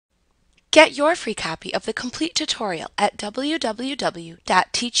Get your free copy of the complete tutorial at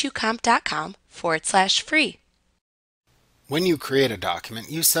www.teachucomp.com/free. When you create a document,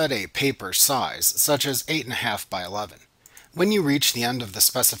 you set a paper size, such as 8.5 by 11. When you reach the end of the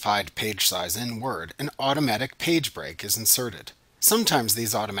specified page size in Word, an automatic page break is inserted. Sometimes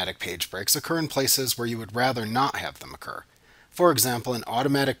these automatic page breaks occur in places where you would rather not have them occur. For example, an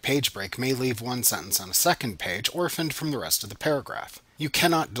automatic page break may leave one sentence on a second page orphaned from the rest of the paragraph. You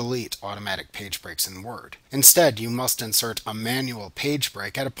cannot delete automatic page breaks in Word. Instead, you must insert a manual page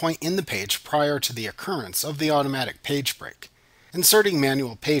break at a point in the page prior to the occurrence of the automatic page break. Inserting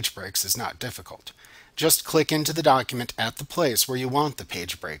manual page breaks is not difficult. Just click into the document at the place where you want the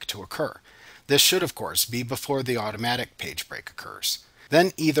page break to occur. This should, of course, be before the automatic page break occurs.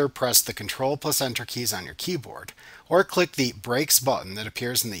 Then either press the Ctrl+Enter keys on your keyboard, or click the Breaks button that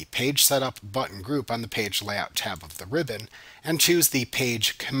appears in the Page Setup button group on the Page Layout tab of the ribbon, and choose the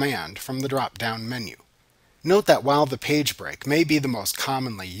Page command from the drop-down menu. Note that while the page break may be the most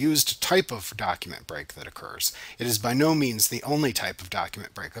commonly used type of document break that occurs, it is by no means the only type of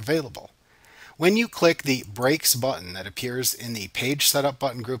document break available. When you click the Breaks button that appears in the Page Setup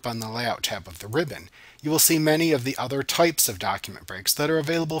button group on the Layout tab of the ribbon, you will see many of the other types of document breaks that are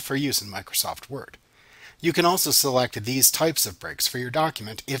available for use in Microsoft Word. You can also select these types of breaks for your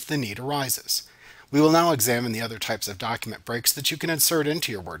document if the need arises. We will now examine the other types of document breaks that you can insert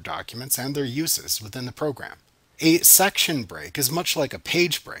into your Word documents and their uses within the program. A section break is much like a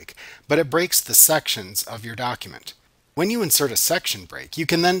page break, but it breaks the sections of your document. When you insert a section break, you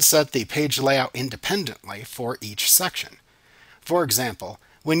can then set the page layout independently for each section. For example,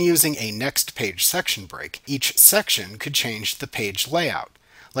 when using a next page section break, each section could change the page layout,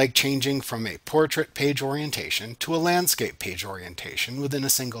 like changing from a portrait page orientation to a landscape page orientation within a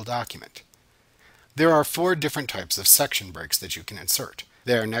single document. There are 4 different types of section breaks that you can insert.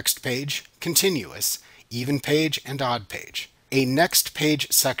 They are next page, continuous, even page, and odd page. A next page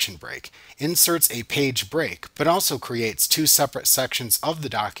section break inserts a page break, but also creates 2 separate sections of the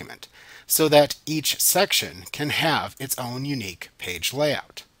document, so that each section can have its own unique page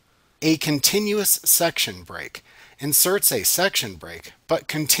layout. A continuous section break inserts a section break, but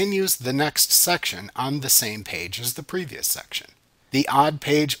continues the next section on the same page as the previous section. The odd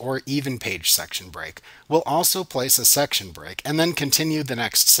page or even page section break will also place a section break and then continue the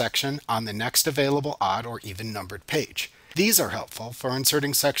next section on the next available odd or even numbered page. These are helpful for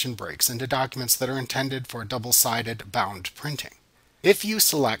inserting section breaks into documents that are intended for double-sided bound printing. If you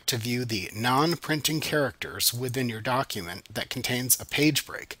select to view the non-printing characters within your document that contains a page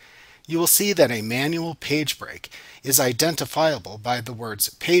break, you will see that a manual page break is identifiable by the words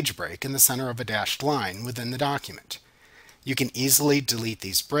page break in the center of a dashed line within the document. You can easily delete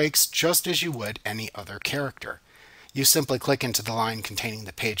these breaks just as you would any other character. You simply click into the line containing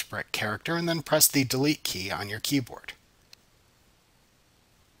the page break character and then press the Delete key on your keyboard.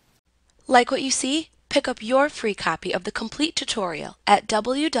 Like what you see? Pick up your free copy of the complete tutorial at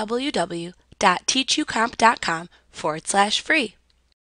www.teachucomp.com/free.